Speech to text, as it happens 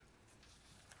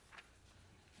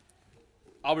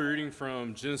I'll be reading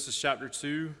from Genesis chapter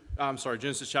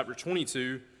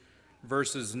 22,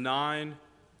 verses 9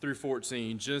 through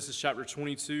 14. Genesis chapter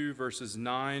 22, verses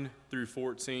 9 through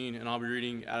 14, and I'll be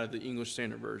reading out of the English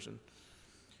Standard Version.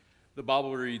 The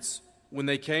Bible reads, "When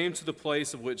they came to the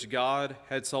place of which God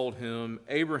had told him,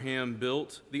 Abraham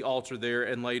built the altar there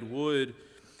and laid the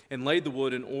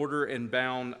wood in order and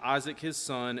bound Isaac his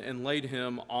son and laid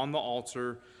him on the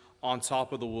altar on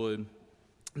top of the wood.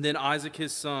 Then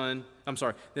Abraham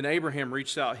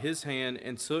reached out his hand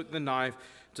and took the knife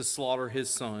to slaughter his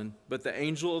son. But the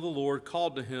angel of the Lord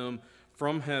called to him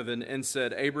from heaven and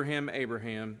said, Abraham,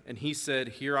 Abraham. And he said,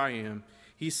 Here I am.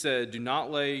 He said, Do not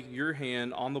lay your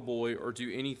hand on the boy or do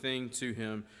anything to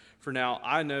him. For now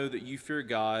I know that you fear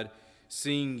God,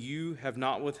 seeing you have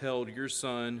not withheld your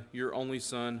son, your only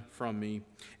son, from me.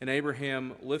 And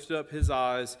Abraham lifted up his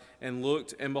eyes and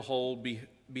looked, and behold,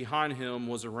 behind him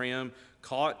was a ram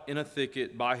caught in a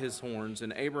thicket by his horns.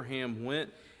 And Abraham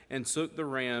went and took the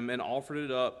ram and offered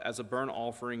it up as a burnt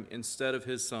offering instead of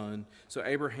his son. So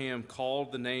Abraham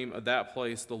called the name of that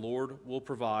place, The Lord Will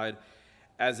Provide.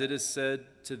 As it is said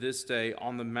to this day,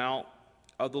 On the mount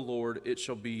of the Lord it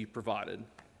shall be provided."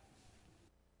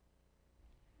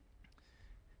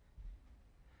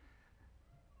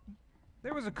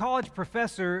 There was a college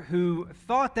professor who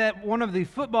thought that one of the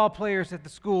football players at the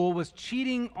school was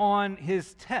cheating on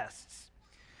his tests.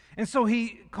 And so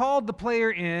he called the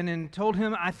player in and told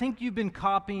him, I think you've been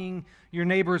copying your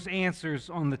neighbor's answers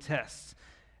on the tests.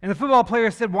 And the football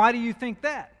player said, Why do you think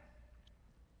that?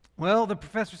 Well, the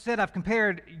professor said, I've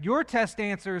compared your test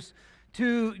answers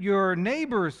to your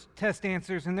neighbor's test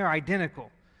answers, and they're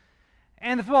identical.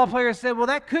 And the football player said, Well,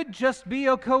 that could just be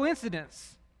a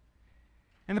coincidence.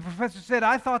 And the professor said,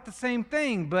 I thought the same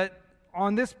thing, but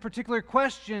on this particular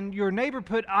question, your neighbor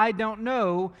put, I don't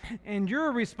know, and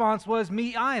your response was,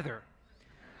 me either.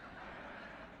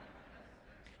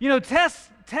 You know,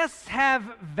 tests have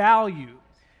value.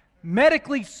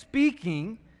 Medically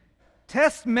speaking,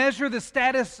 tests measure the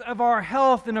status of our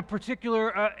health in a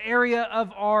particular area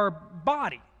of our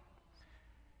body.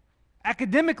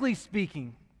 Academically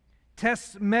speaking,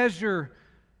 tests measure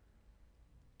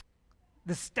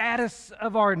the status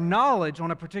of our knowledge on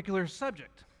a particular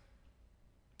subject.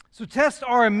 So tests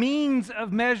are a means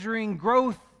of measuring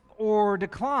growth or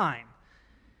decline.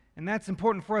 And that's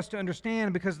important for us to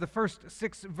understand because the first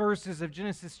 6 verses of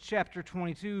Genesis chapter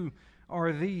 22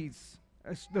 are these.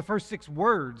 The first 6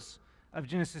 words of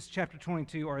Genesis chapter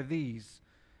 22 are these.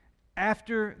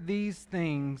 After these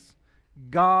things,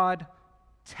 God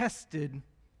tested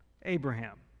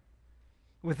Abraham.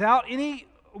 Without any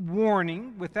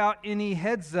warning, without any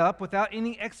heads up, without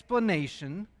any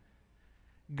explanation,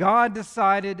 God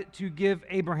decided to give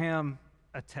Abraham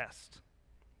a test.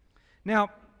 Now,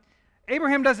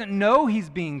 Abraham doesn't know he's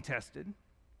being tested,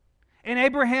 and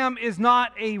Abraham is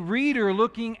not a reader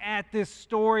looking at this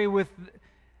story with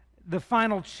the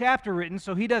final chapter written,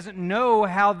 so he doesn't know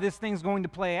how this thing's going to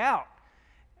play out.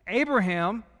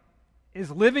 Abraham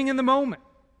is living in the moment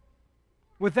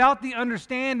without the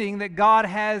understanding that God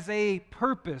has a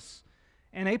purpose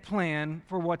and a plan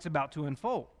for what's about to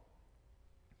unfold.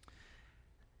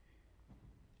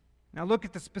 Now look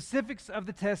at the specifics of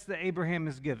the test that Abraham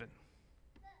is given.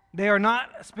 They are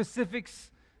not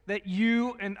specifics that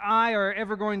you and I are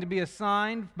ever going to be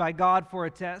assigned by God for a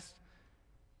test,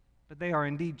 but they are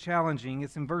indeed challenging.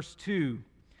 It's in verse 2.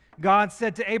 God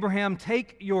said to Abraham,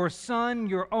 Take your son,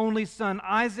 your only son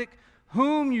Isaac,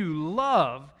 whom you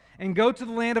love, and go to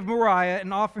the land of Moriah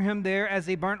and offer him there as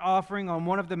a burnt offering on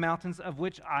one of the mountains of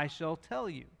which I shall tell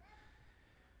you.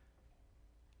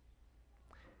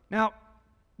 Now,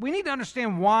 we need to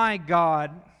understand why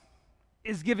God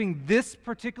is giving this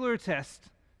particular test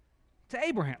to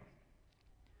Abraham.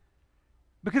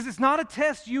 Because it's not a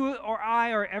test you or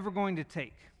I are ever going to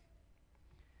take.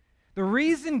 The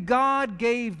reason God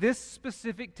gave this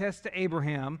specific test to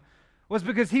Abraham was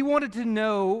because he wanted to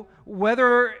know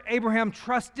whether Abraham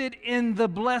trusted in the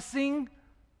blessing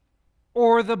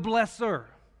or the blesser.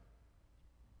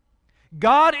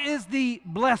 God is the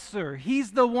blesser.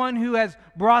 He's the one who has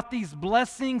brought these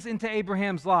blessings into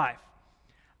Abraham's life.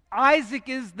 Isaac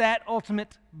is that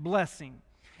ultimate blessing.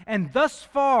 And thus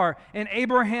far in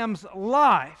Abraham's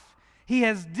life, he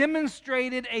has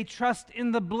demonstrated a trust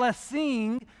in the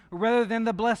blessing rather than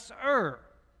the blesser.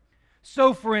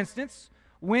 So, for instance,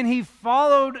 when he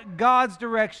followed God's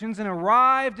directions and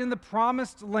arrived in the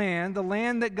promised land, the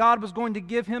land that God was going to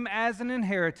give him as an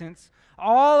inheritance,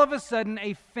 all of a sudden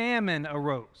a famine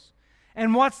arose.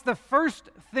 And what's the first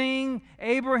thing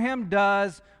Abraham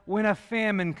does when a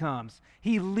famine comes?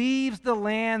 He leaves the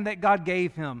land that God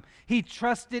gave him. He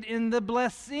trusted in the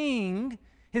blessing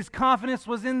His confidence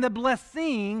was in the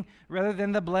blessing rather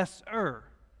than the blesser.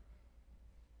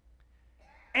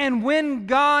 And when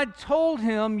God told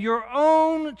him, your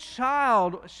own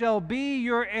child shall be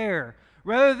your heir,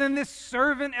 rather than this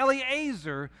servant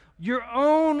Eliezer, your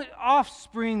own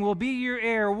offspring will be your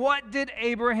heir, what did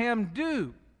Abraham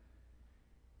do?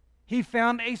 He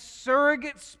found a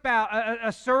surrogate spouse,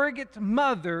 a surrogate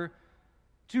mother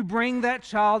to bring that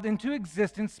child into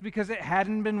existence because it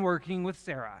hadn't been working with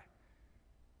Sarai.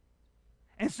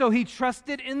 And so he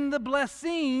trusted in the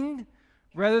blessing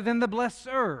rather than the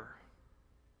blesser.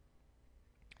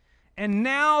 And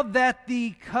now that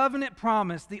the covenant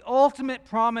promise, the ultimate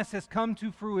promise, has come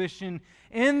to fruition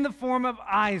in the form of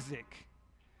Isaac,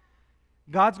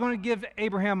 God's going to give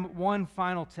Abraham one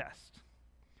final test.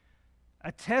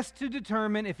 A test to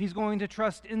determine if he's going to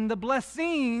trust in the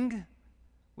blessing,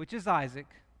 which is Isaac,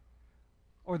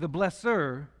 or the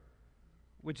blesser,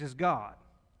 which is God.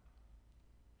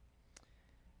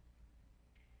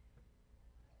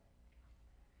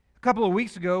 A couple of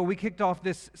weeks ago, we kicked off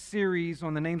this series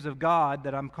on the names of God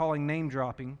that I'm calling Name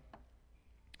Dropping.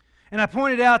 And I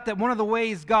pointed out that one of the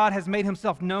ways God has made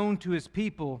himself known to his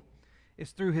people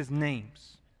is through his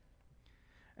names.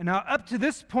 And now, up to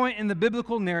this point in the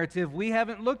biblical narrative, we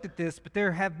haven't looked at this, but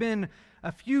there have been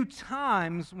a few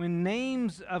times when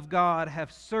names of God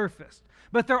have surfaced.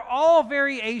 But they're all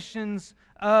variations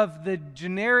of the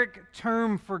generic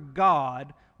term for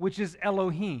God, which is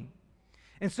Elohim.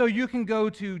 And so you can go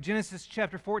to Genesis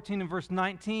chapter 14 and verse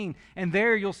 19, and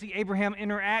there you'll see Abraham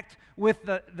interact with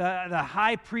the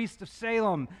high priest of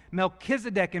Salem,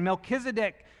 Melchizedek. And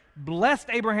Melchizedek blessed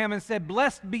Abraham and said,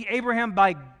 "Blessed be Abraham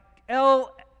by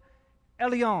El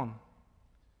Elyon,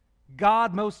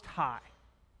 God Most High."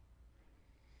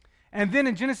 And then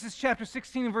in Genesis chapter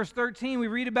 16 and verse 13, we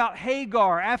read about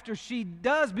Hagar. After she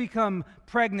does become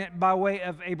pregnant by way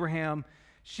of Abraham,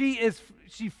 she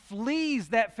flees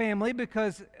that family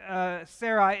because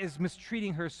Sarai is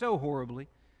mistreating her so horribly.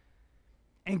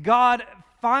 And God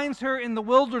finds her in the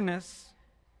wilderness,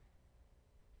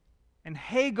 and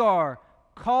Hagar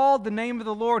called the name of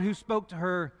the Lord who spoke to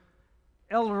her,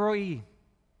 El Roi,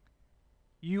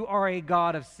 you are a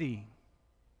God of seeing.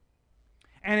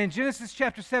 And in Genesis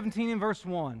chapter 17 and verse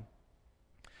 1,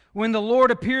 when the Lord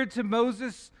appeared to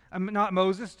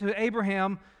to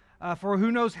Abraham, for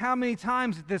who knows how many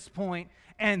times at this point,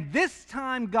 and this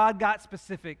time God got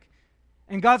specific.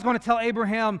 And God's going to tell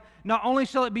Abraham, not only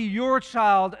shall it be your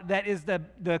child that is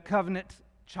the covenant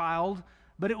child,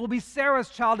 but it will be Sarah's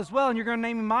child as well, and you're going to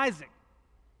name him Isaac.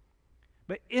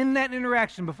 But in that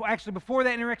interaction, before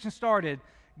that interaction started,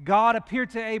 God appeared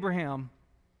to Abraham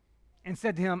and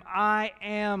said to him, I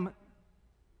am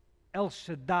El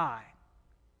Shaddai,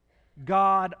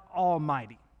 God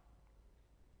Almighty.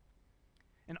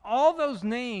 And all those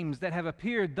names that have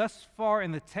appeared thus far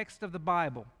in the text of the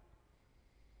Bible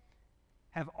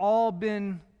have all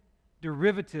been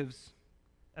derivatives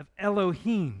of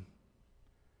Elohim,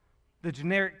 the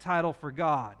generic title for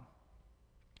God.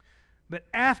 But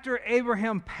after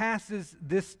Abraham passes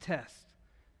this test,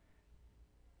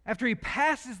 after he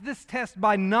passes this test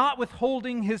by not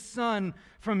withholding his son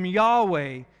from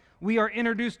Yahweh, we are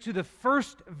introduced to the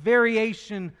first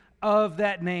variation of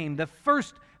that name, the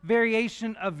first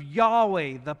variation of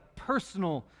Yahweh, the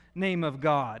personal name of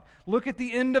God. Look at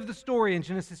the end of the story in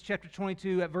Genesis chapter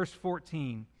 22 at verse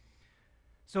 14.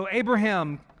 So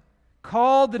Abraham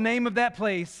called the name of that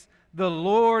place, the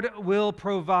Lord will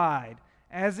provide.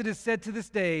 As it is said to this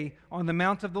day, on the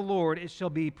mount of the Lord it shall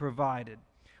be provided.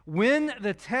 When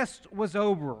the test was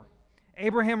over,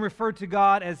 Abraham referred to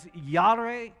God as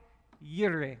YAHWEH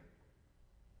JIREH,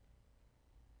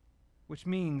 which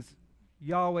means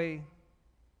Yahweh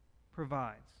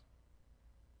provides.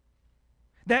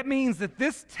 That means that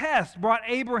this test brought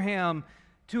Abraham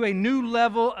to a new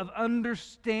level of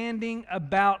understanding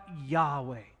about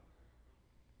Yahweh.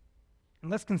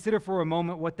 And let's consider for a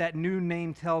moment what that new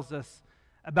name tells us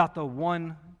about the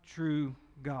one true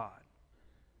God.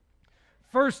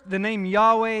 First, the name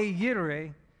YAHWEH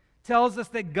JIREH tells us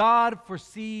that God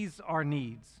foresees our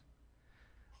needs.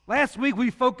 Last week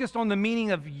we focused on the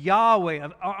meaning of Yahweh,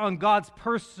 on God's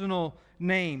personal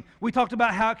name. We talked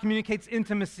about how it communicates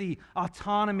intimacy,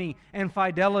 autonomy, and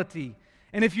fidelity.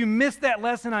 And if you missed that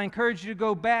lesson, I encourage you to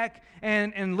go back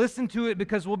and listen to it,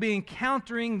 because we'll be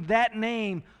encountering that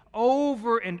name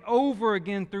over and over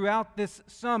again throughout this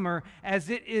summer, as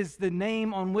it is the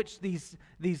name on which these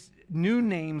new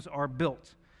names are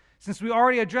built. Since we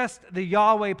already addressed the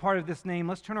Yahweh part of this name,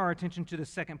 let's turn our attention to the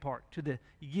second part, to the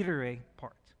Yireh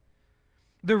part.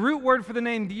 The root word for the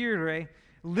name Yireh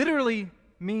literally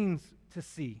means to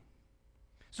see.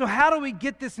 So how do we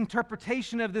get this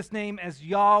interpretation of this name as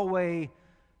Yahweh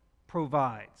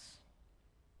provides?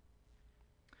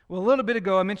 Well, a little bit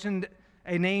ago I mentioned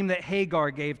a name that Hagar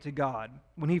gave to God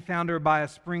when he found her by a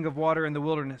spring of water in the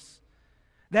wilderness.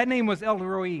 That name was El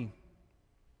Roi,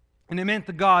 and it meant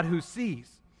the God who sees.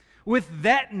 With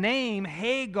that name,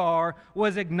 Hagar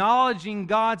was acknowledging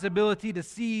God's ability to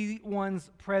see one's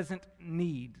present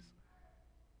needs.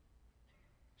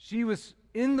 She was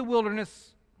in the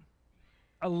wilderness,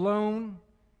 alone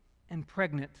and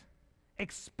pregnant,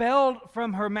 expelled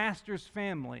from her master's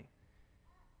family,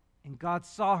 and God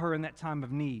saw her in that time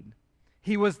of need.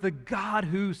 He was the God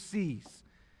who sees.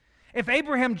 If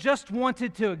Abraham just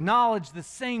wanted to acknowledge the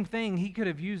same thing, he could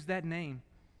have used that name.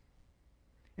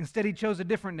 Instead, he chose a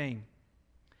different name.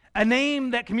 A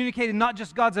name that communicated not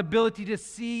just God's ability to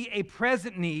see a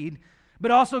present need,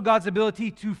 but also God's ability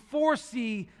to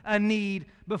foresee a need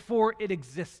before it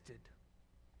existed.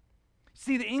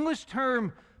 See, the English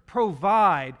term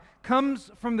provide comes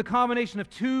from the combination of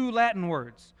two Latin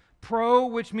words, pro,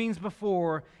 which means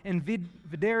before, and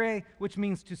videre, which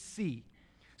means to see.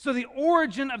 So the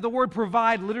origin of the word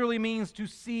provide literally means to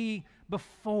see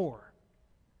before.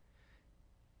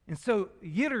 And so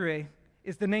Yireh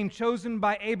is the name chosen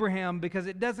by Abraham because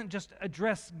it doesn't just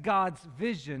address God's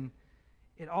vision,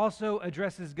 it also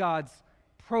addresses God's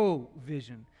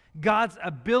provision. God's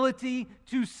ability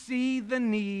to see the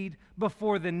need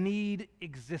before the need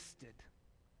existed.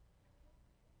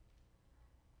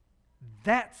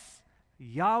 That's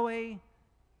Yahweh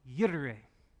Jireh,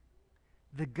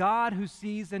 the God who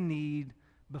sees a need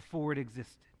before it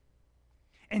existed.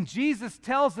 And Jesus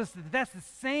tells us that that's the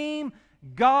same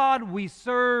God we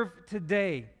serve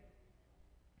today.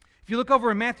 If you look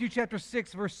over in Matthew chapter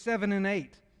 6, verse 7 and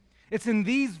 8, it's in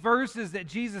these verses that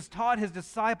Jesus taught his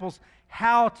disciples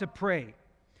how to pray.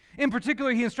 In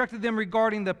particular, he instructed them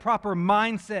regarding the proper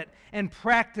mindset and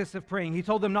practice of praying. He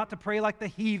told them not to pray like the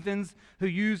heathens who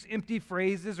use empty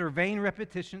phrases or vain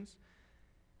repetitions,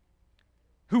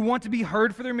 who want to be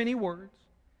heard for their many words.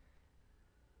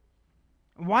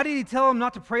 Why did he tell them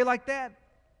not to pray like that?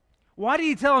 Why did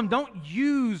he tell them don't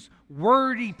use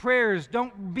wordy prayers,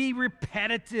 don't be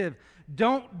repetitive,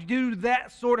 don't do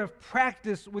that sort of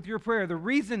practice with your prayer? The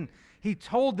reason he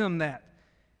told them that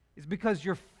is because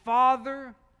your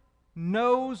Father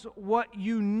knows what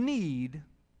you need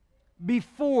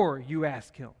before you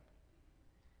ask him.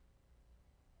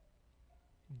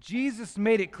 Jesus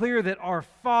made it clear that our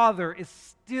Father is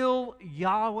still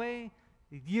Yahweh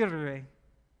Jireh.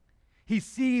 He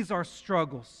sees our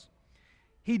struggles.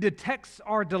 He detects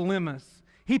our dilemmas.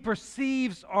 He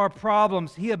perceives our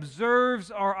problems. He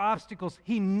observes our obstacles.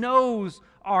 He knows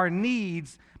our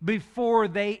needs before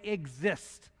they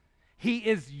exist. He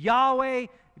is Yahweh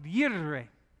Jireh.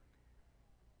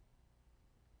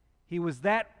 He was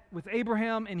that with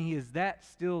Abraham, and he is that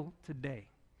still today.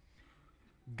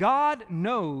 God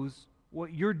knows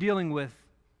what you're dealing with,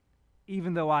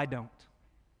 even though I don't.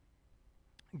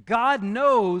 God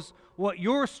knows what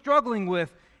you're struggling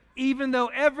with, even though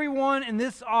everyone in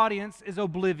this audience is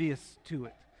oblivious to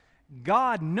it.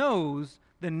 God knows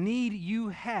the need you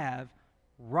have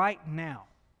right now.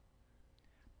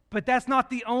 But that's not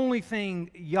the only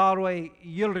thing Yahweh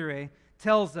Jireh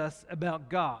tells us about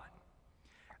God.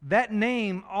 That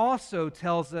name also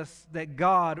tells us that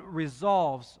God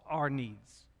resolves our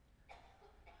needs.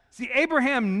 See,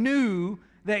 Abraham knew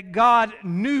that God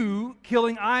knew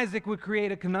killing Isaac would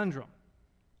create a conundrum.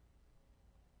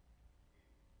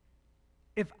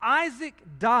 If Isaac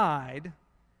died,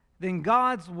 then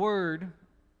God's word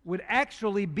would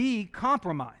actually be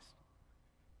compromised.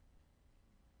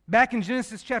 Back in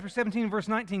Genesis chapter 17, verse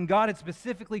 19, God had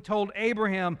specifically told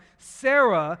Abraham,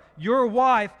 Sarah, your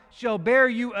wife, shall bear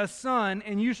you a son,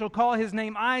 and you shall call his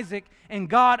name Isaac. And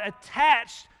God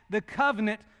attached the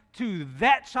covenant to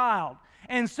that child.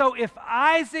 And so if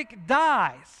Isaac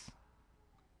dies,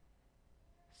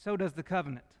 so does the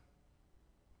covenant.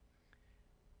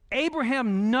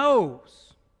 Abraham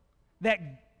knows that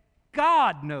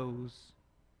God knows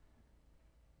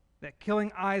that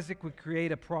killing Isaac would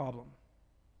create a problem.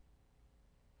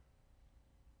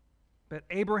 But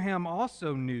Abraham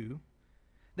also knew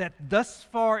that thus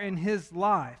far in his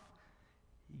life,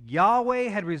 Yahweh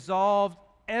had resolved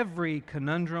every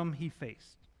conundrum he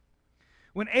faced.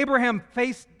 When Abraham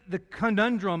faced the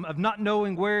conundrum of not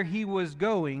knowing where he was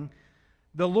going,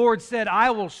 the Lord said,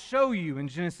 I will show you, in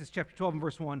Genesis chapter 12 and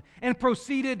verse 1, and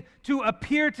proceeded to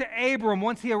appear to Abram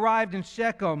once he arrived in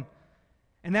Shechem.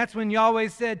 And that's when Yahweh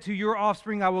said, to your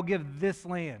offspring I will give this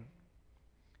land.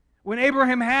 When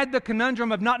Abraham had the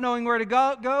conundrum of not knowing where to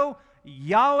go,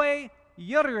 Yahweh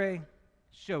Jireh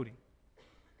showed him.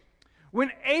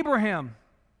 When Abraham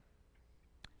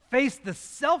faced the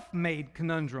self-made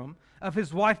conundrum of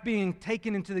his wife being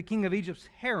taken into the king of Egypt's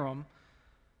harem,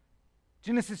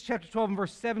 Genesis chapter 12 and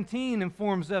verse 17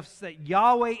 informs us that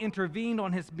Yahweh intervened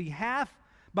on his behalf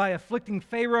by afflicting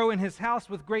Pharaoh and his house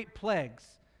with great plagues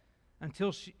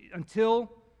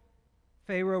until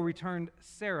Pharaoh returned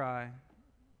Sarai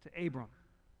to Abram.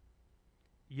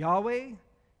 Yahweh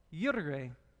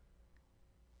Jireh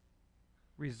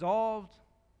resolved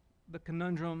the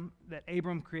conundrum that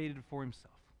Abram created for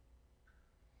himself.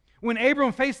 When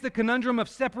Abram faced the conundrum of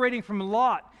separating from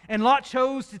Lot, and Lot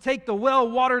chose to take the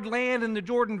well-watered land in the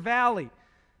Jordan Valley,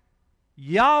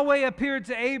 Yahweh appeared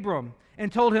to Abram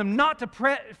and told him not to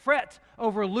fret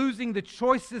over losing the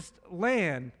choicest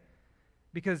land,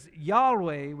 because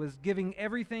Yahweh was giving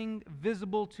everything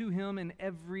visible to him in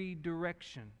every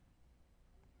direction.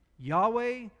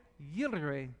 Yahweh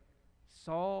Jireh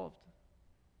solved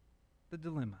the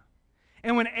dilemma.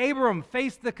 And when Abram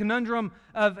faced the conundrum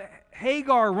of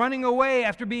Hagar running away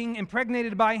after being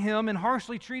impregnated by him and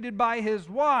harshly treated by his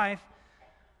wife,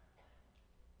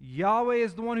 Yahweh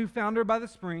is the one who found her by the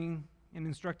spring and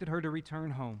instructed her to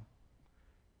return home.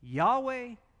 Yahweh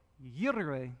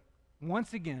Jireh,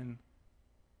 once again,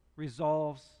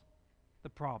 resolves the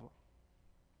problem.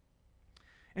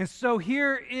 And so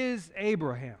here is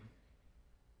Abraham,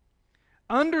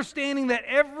 understanding that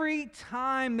every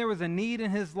time there was a need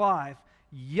in his life,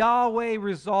 Yahweh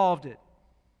resolved it.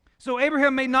 So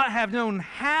Abraham may not have known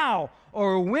how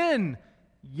or when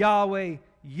Yahweh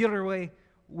Jireh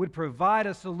would provide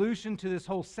a solution to this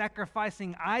whole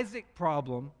sacrificing Isaac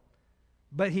problem,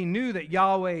 but he knew that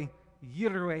Yahweh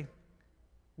Jireh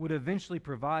would eventually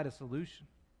provide a solution.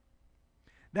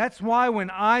 That's why when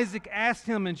Isaac asked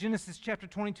him in Genesis chapter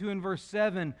 22 and verse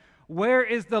 7, "Where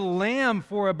is the lamb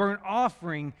for a burnt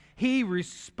offering?" he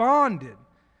responded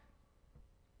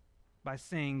by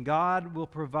saying, God will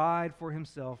provide for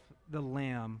himself the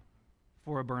lamb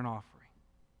for a burnt offering.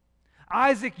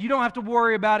 Isaac, you don't have to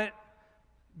worry about it.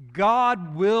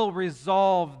 God will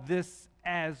resolve this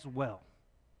as well.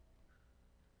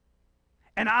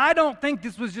 And I don't think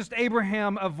this was just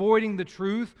Abraham avoiding the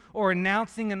truth or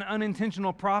announcing an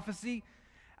unintentional prophecy.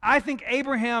 I think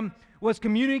Abraham was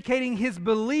communicating his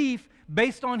belief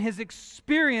based on his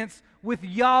experience with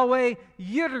Yahweh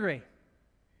Jireh.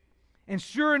 And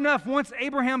sure enough, once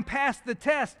Abraham passed the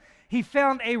test, he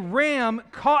found a ram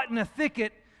caught in a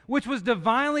thicket, which was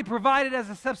divinely provided as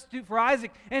a substitute for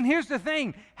Isaac. And here's the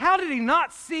thing, how did he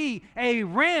not see a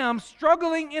ram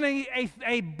struggling in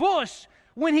a bush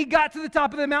when he got to the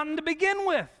top of the mountain to begin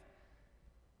with?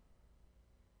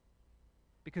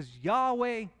 Because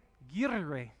Yahweh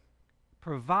Jireh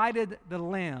provided the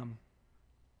lamb.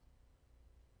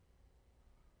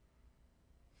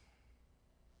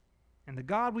 And the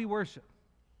God we worship,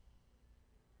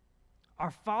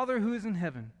 our Father who is in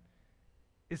heaven,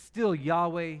 is still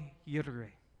Yahweh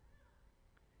Jireh.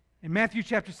 In Matthew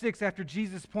chapter 6, after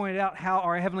Jesus pointed out how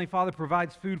our Heavenly Father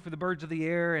provides food for the birds of the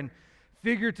air and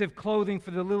figurative clothing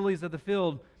for the lilies of the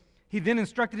field, he then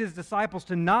instructed his disciples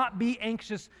to not be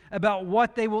anxious about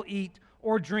what they will eat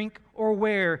or drink or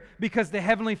wear, because the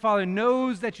Heavenly Father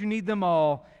knows that you need them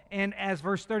all, and as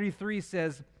verse 33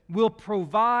 says, will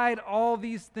provide all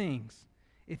these things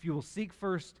if you will seek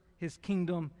first his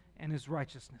kingdom and his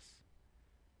righteousness.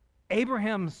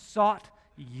 Abraham sought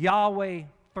Yahweh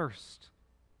first,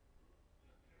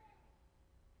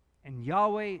 and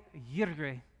Yahweh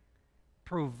Jireh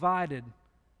provided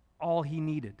all he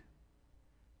needed,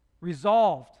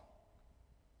 resolved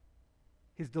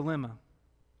his dilemma.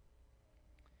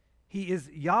 He is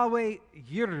Yahweh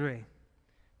Jireh,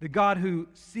 the God who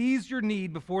sees your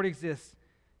need before it exists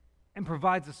and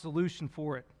provides a solution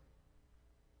for it.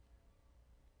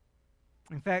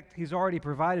 In fact, he's already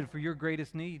provided for your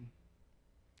greatest need.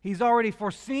 He's already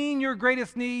foreseen your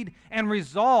greatest need and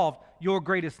resolved your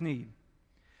greatest need.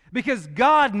 Because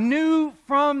God knew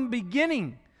from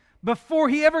beginning, before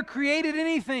he ever created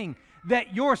anything,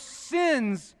 that your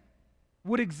sins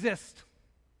would exist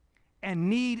and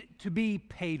need to be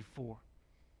paid for.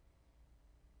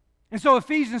 And so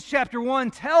Ephesians chapter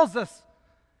 1 tells us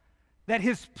that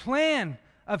his plan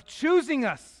of choosing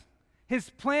us, his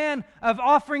plan of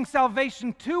offering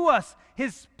salvation to us,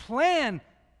 his plan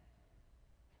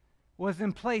was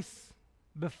in place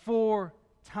before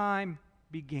time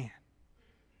began.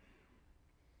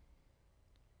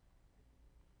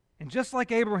 And just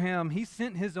like Abraham, he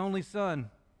sent his only son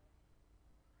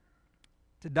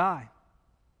to die.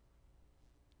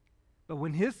 But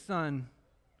when his son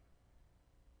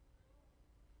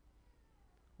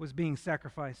was being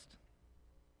sacrificed,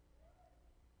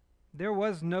 there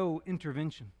was no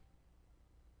intervention.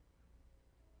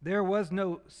 There was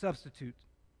no substitute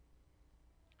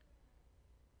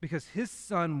because his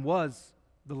son was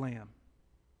the lamb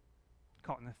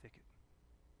caught in the thicket.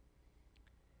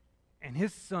 And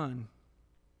his son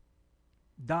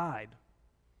died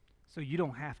so you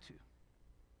don't have to.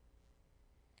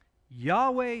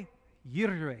 YAHWEH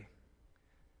JIREH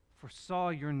foresaw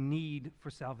your need for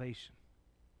salvation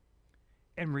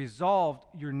and resolved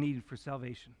your need for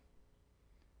salvation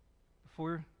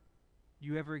before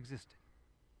you ever existed.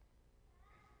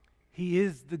 He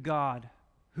is the God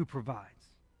who provides.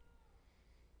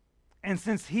 And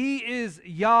since He is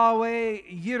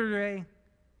YAHWEH JIREH,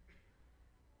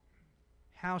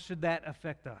 how should that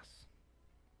affect us?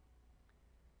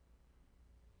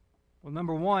 Well,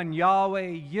 number one,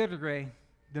 YAHWEH JIREH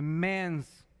demands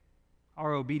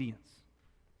our obedience.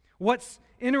 What's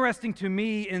interesting to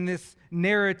me in this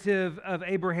narrative of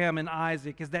Abraham and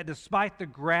Isaac is that despite the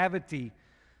gravity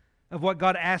of what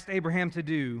God asked Abraham to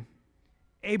do,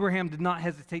 Abraham did not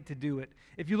hesitate to do it.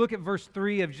 If you look at verse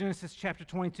 3 of Genesis chapter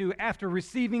 22, after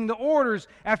receiving the orders,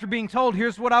 after being told,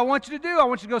 here's what I want you to do, I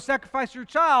want you to go sacrifice your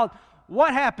child,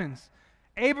 what happens?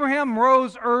 Abraham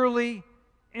rose early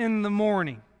in the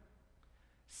morning,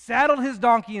 saddled his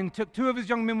donkey and took 2 of his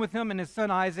young men with him and his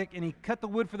son Isaac, and he cut the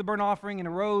wood for the burnt offering and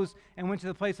arose and went to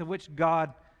the place of which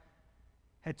God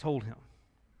had told him.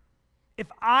 If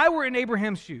I were in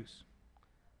Abraham's shoes,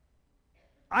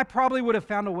 I probably would have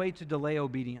found a way to delay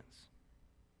obedience.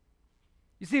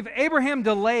 You see, if Abraham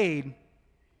delayed,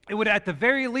 it would at the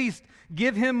very least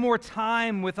give him more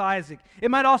time with Isaac. It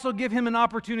might also give him an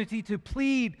opportunity to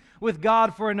plead with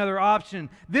God for another option.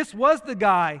 This was the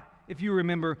guy, if you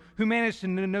remember, who managed to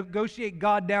negotiate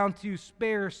God down to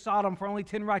spare Sodom for only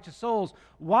 10 righteous souls.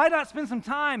 Why not spend some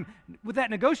time with that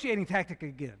negotiating tactic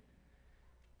again?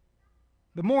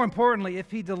 But more importantly, if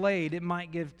he delayed, it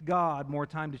might give God more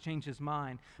time to change his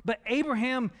mind. But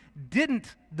Abraham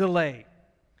didn't delay.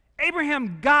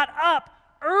 Abraham got up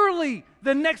early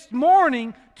the next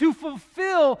morning to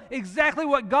fulfill exactly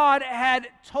what God had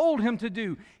told him to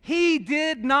do. He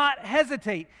did not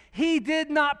hesitate. He did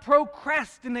not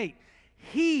procrastinate.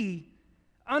 He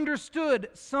understood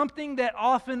something that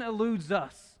often eludes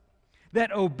us,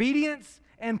 that obedience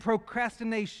and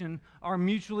procrastination are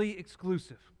mutually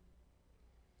exclusive.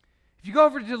 If you go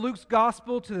over to Luke's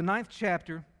Gospel to the 9th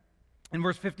chapter, in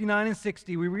verse 59 and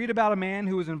 60, we read about a man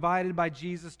who was invited by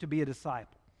Jesus to be a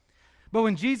disciple. But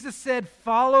when Jesus said,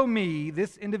 "Follow me,"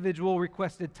 this individual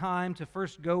requested time to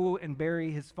first go and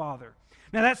bury his father.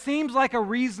 Now that seems like a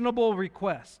reasonable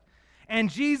request. And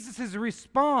Jesus'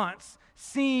 response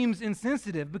seems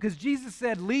insensitive because Jesus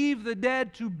said, "Leave the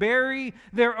dead to bury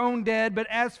their own dead, but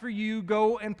as for you,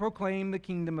 go and proclaim the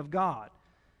kingdom of God."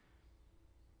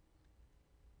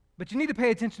 But you need to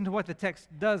pay attention to what the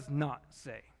text does not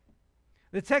say.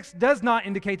 The text does not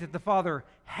indicate that the father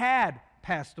had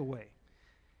passed away.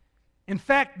 In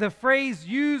fact, the phrase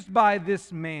used by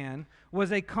this man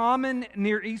was a common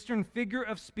Near Eastern figure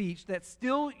of speech that's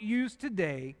still used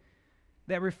today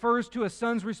that refers to a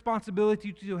son's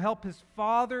responsibility to help his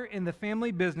father in the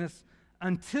family business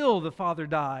until the father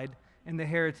died and the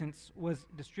inheritance was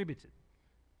distributed.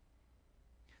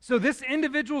 So this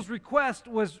individual's request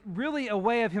was really a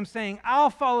way of him saying, "I'll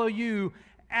follow you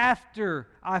after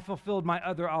I fulfilled my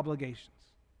other obligations."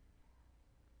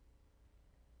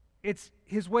 It's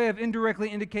his way of indirectly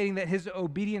indicating that his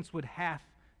obedience would have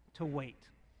to wait.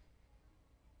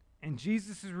 And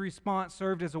Jesus' response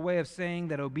served as a way of saying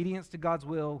that obedience to God's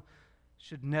will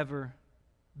should never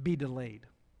be delayed.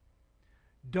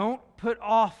 Don't put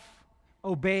off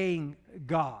obeying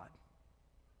God,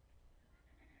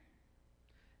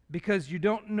 because you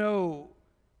don't know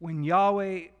when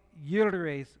YAHWEH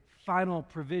JIREH's final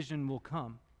provision will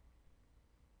come.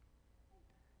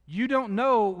 You don't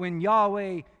know when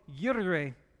YAHWEH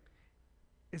JIREH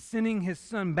is sending his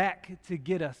son back to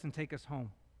get us and take us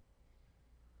home.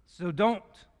 So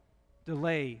don't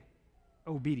delay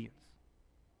obedience.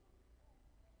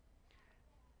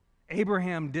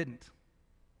 Abraham didn't.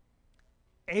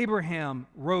 Abraham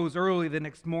rose early the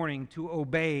next morning to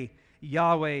obey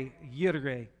YAHWEH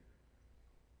JIREH.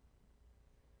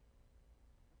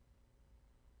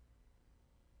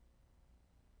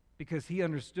 Because he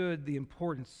understood the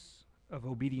importance of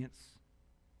obedience.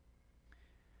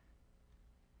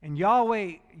 And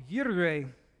YAHWEH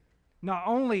JIREH not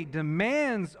only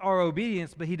demands our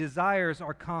obedience, but he desires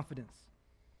our confidence.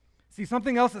 See,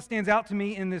 something else that stands out to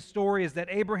me in this story is that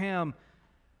Abraham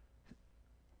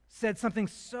said something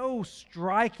so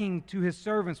striking to his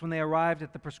servants when they arrived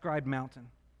at the prescribed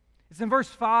mountain. It's in verse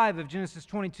 5 of Genesis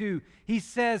 22. He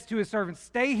says to his servants,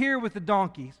 "Stay here with the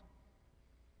donkeys.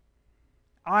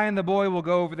 I and the boy will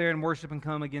go over there and worship and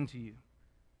come again to you.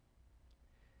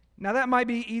 Now that might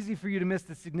be easy for you to miss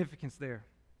the significance there.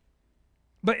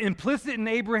 But implicit in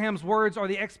Abraham's words are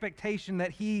the expectation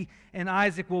that he and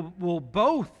Isaac will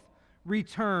both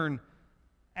return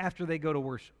after they go to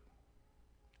worship.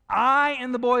 I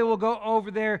and the boy will go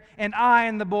over there, and I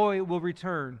and the boy will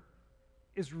return,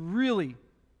 is really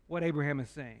what Abraham is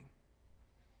saying.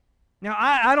 Now,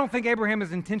 I don't think Abraham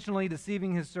is intentionally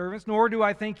deceiving his servants, nor do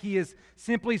I think he is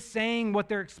simply saying what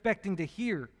they're expecting to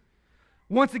hear.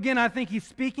 Once again, I think he's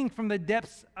speaking from the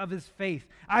depths of his faith.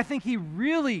 I think he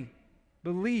really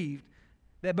believed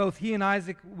that both he and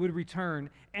Isaac would return,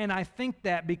 and I think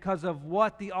that because of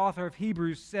what the author of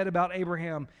Hebrews said about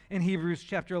Abraham in Hebrews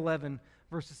chapter 11,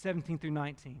 verses 17 through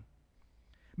 19.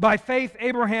 By faith,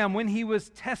 Abraham, when he was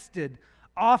tested,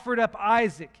 offered up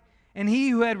Isaac, and he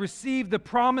who had received the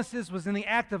promises was in the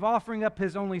act of offering up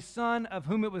his only son, of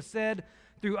whom it was said,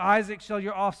 through Isaac shall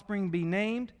your offspring be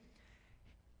named.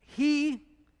 He,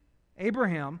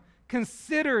 Abraham,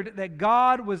 considered that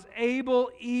God was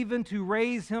able even to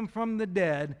raise him from the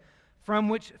dead, from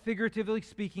which, figuratively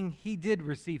speaking, he did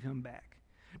receive him back.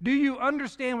 Do you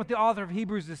understand what the author of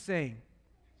Hebrews is saying?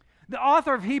 The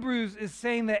author of Hebrews is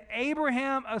saying that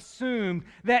Abraham assumed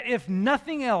that if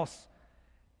nothing else,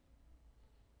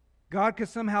 God could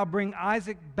somehow bring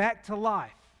Isaac back to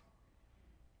life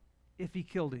if he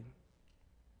killed him.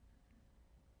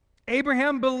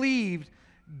 Abraham believed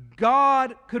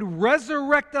God could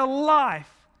resurrect a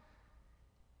life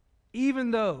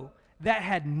even though that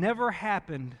had never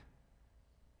happened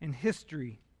in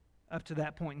history up to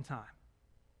that point in time.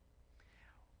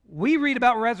 We read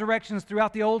about resurrections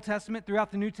throughout the Old Testament,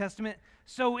 throughout the New Testament,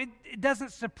 so it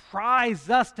doesn't surprise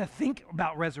us to think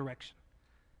about resurrection.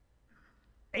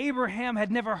 Abraham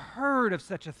had never heard of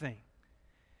such a thing.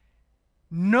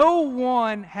 No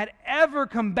one had ever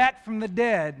come back from the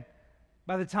dead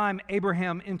by the time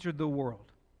Abraham entered the world.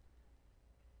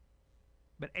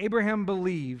 But Abraham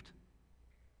believed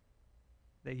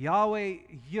that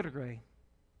YAHWEH JIREH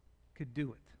could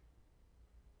do it.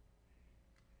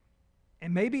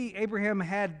 And maybe Abraham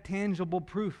had tangible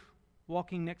proof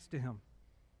walking next to him.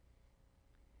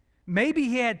 Maybe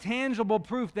he had tangible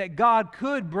proof that God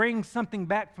could bring something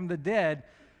back from the dead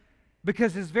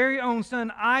because his very own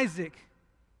son Isaac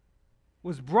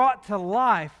was brought to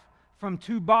life from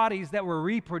two bodies that were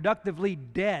reproductively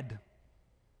dead.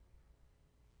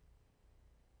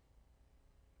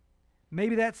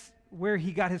 Maybe that's where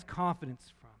he got his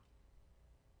confidence from.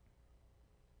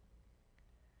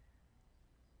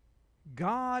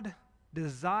 God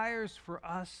desires for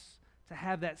us to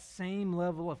have that same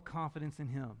level of confidence in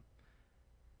Him.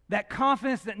 That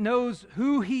confidence that knows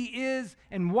who He is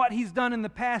and what He's done in the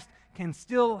past can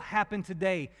still happen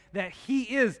today. That He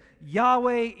is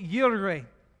YAHWEH JIREH,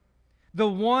 the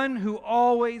one who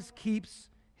always keeps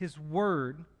His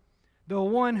word, the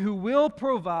one who will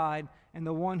provide, and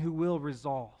the one who will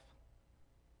resolve.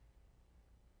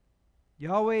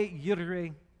 YAHWEH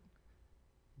JIREH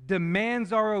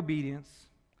demands our obedience,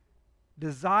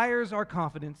 desires our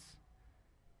confidence,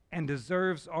 and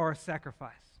deserves our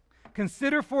sacrifice.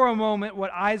 Consider for a moment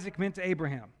what Isaac meant to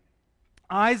Abraham.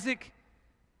 Isaac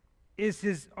is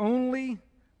his only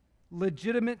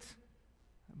legitimate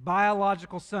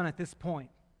biological son at this point.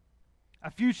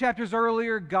 A few chapters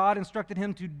earlier, God instructed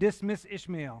him to dismiss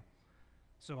Ishmael.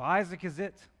 So Isaac is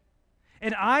it.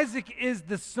 And Isaac is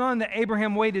the son that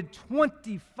Abraham waited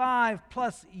 25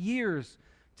 plus years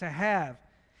to have.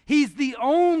 He's the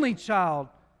only child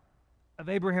of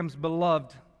Abraham's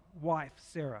beloved wife,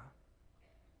 Sarah.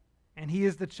 And he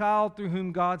is the child through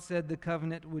whom God said the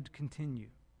covenant would continue.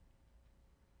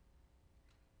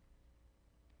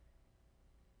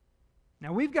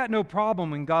 Now, we've got no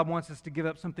problem when God wants us to give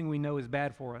up something we know is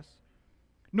bad for us.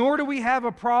 Nor do we have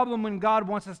a problem when God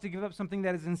wants us to give up something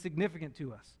that is insignificant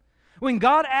to us. When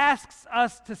God asks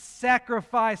us to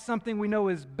sacrifice something we know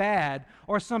is bad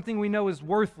or something we know is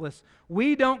worthless,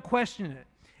 we don't question it.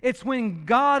 It's when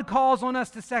God calls on us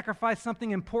to sacrifice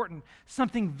something important,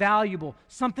 something valuable,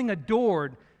 something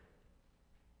adored,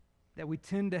 that we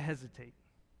tend to hesitate.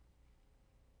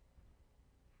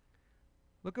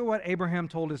 Look at what Abraham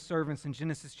told his servants in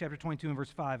Genesis chapter 22 and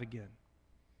verse 5 again.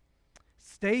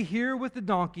 Stay here with the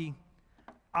donkey.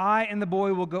 I and the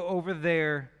boy will go over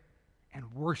there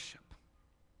and worship.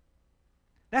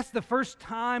 That's the first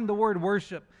time the word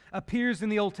worship appears in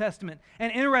the Old Testament.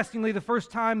 And interestingly, the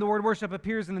first time the word worship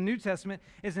appears in the New Testament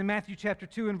is in Matthew chapter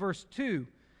 2 and verse 2,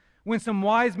 when some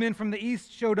wise men from the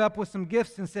east showed up with some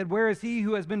gifts and said, "Where is he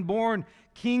who has been born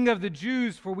King of the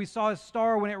Jews? For we saw his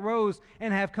star when it rose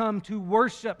and have come to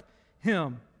worship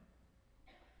him."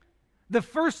 The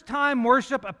first time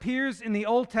worship appears in the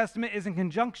Old Testament is in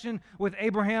conjunction with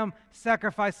Abraham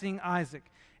sacrificing Isaac.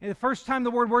 And the first time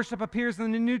the word worship appears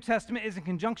in the New Testament is in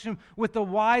conjunction with the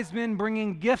wise men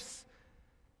bringing gifts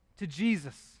to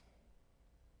Jesus.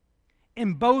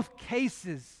 In both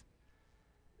cases,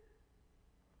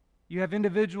 you have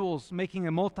individuals making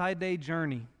a multi-day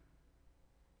journey,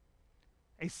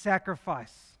 a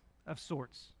sacrifice of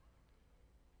sorts.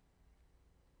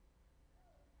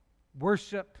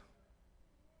 Worship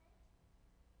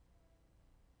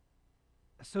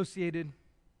associated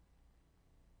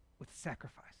with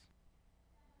sacrifice.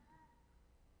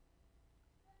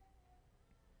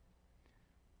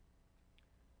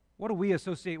 What do we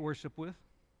associate worship with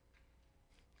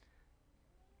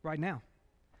right now?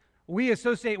 We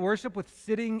associate worship with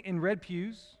sitting in red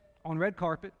pews on red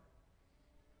carpet,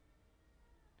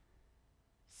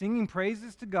 singing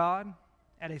praises to God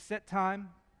at a set time,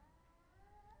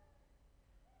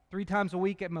 3 times a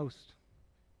week at most.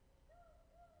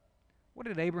 What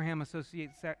did Abraham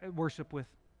associate worship with?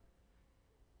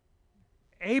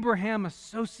 Abraham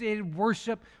associated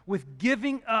worship with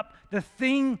giving up the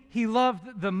thing he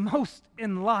loved the most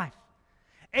in life.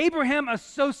 Abraham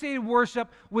associated worship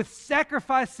with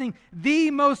sacrificing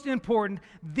the most important,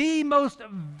 the most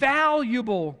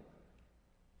valuable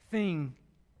thing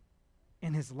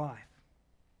in his life.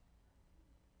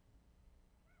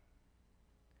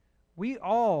 We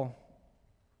all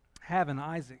have an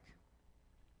Isaac.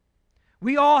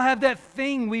 We all have that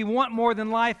thing we want more than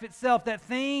life itself, that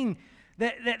thing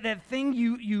that thing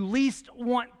you least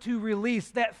want to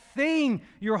release, that thing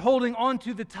you're holding on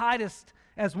to the tightest,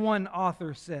 as one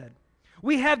author said.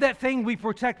 We have that thing we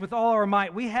protect with all our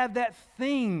might. We have that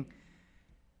thing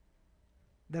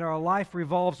that our life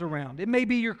revolves around. It may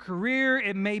be your career,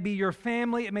 it may be your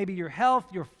family, it may be your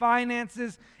health, your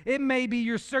finances, it may be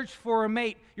your search for a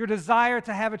mate, your desire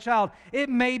to have a child, it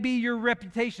may be your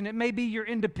reputation, it may be your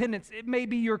independence, it may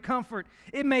be your comfort,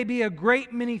 it may be a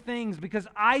great many things, because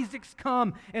Isaacs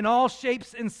come in all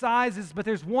shapes and sizes, but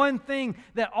there's one thing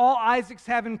that all Isaacs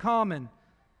have in common.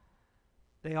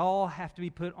 They all have to be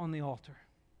put on the altar.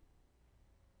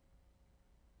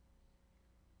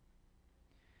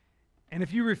 And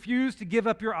if you refuse to give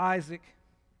up your Isaac,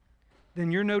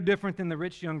 then you're no different than the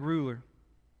rich young ruler.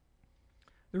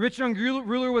 The rich young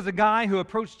ruler was a guy who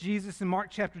approached Jesus in Mark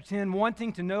chapter 10,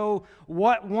 wanting to know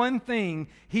what one thing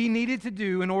he needed to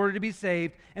do in order to be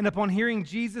saved. And upon hearing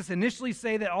Jesus initially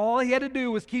say that all he had to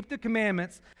do was keep the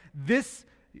commandments, this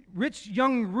rich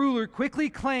young ruler quickly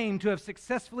claimed to have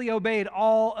successfully obeyed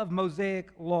all of Mosaic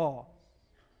law.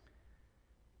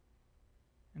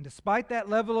 And despite that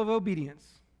level of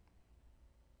obedience,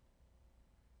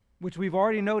 which we've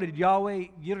already noted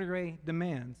YAHWEH JIREH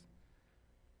demands,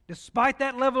 despite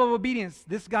that level of obedience,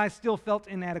 this guy still felt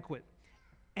inadequate.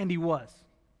 And he was.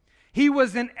 He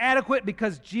was inadequate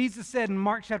because Jesus said in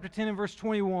Mark chapter 10 and verse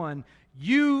 21,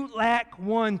 "You lack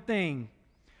one thing.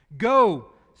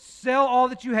 Go, sell all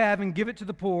that you have and give it to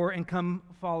the poor and come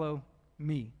follow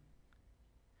me."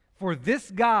 For this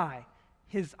guy,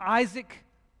 his Isaac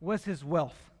was his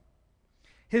wealth.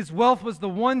 His wealth was the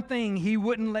one thing he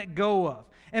wouldn't let go of.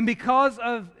 And because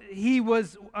he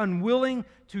was unwilling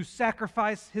to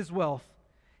sacrifice his wealth,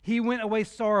 he went away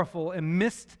sorrowful and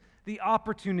missed the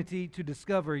opportunity to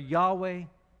discover YAHWEH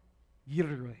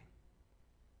JIREH.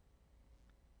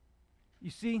 You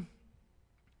see,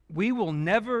 we will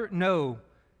never know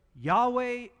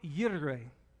YAHWEH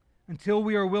JIREH until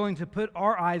we are willing to put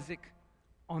our Isaac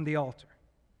on the altar.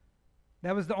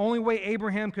 That was the only way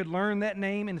Abraham could learn that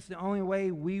name, and it's the only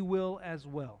way we will as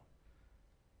well.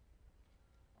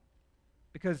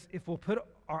 Because if we'll put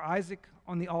our Isaac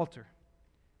on the altar,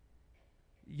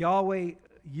 YAHWEH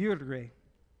JIREH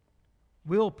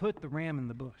will put the ram in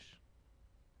the bush.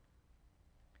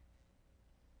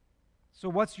 So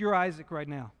what's your Isaac right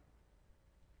now?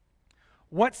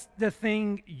 What's the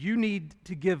thing you need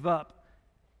to give up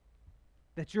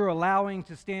that you're allowing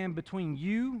to stand between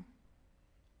you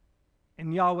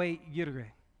and YAHWEH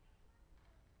JIREH?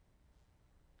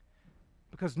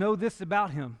 Because know this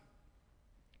about him.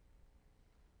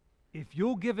 If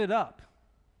you'll give it up,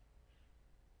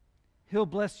 he'll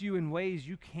bless you in ways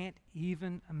you can't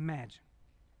even imagine.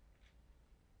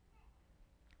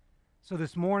 So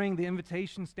this morning, the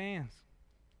invitation stands.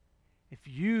 If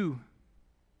you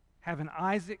have an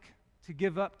Isaac to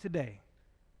give up today,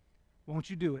 won't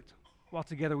you do it while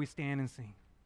together we stand and sing?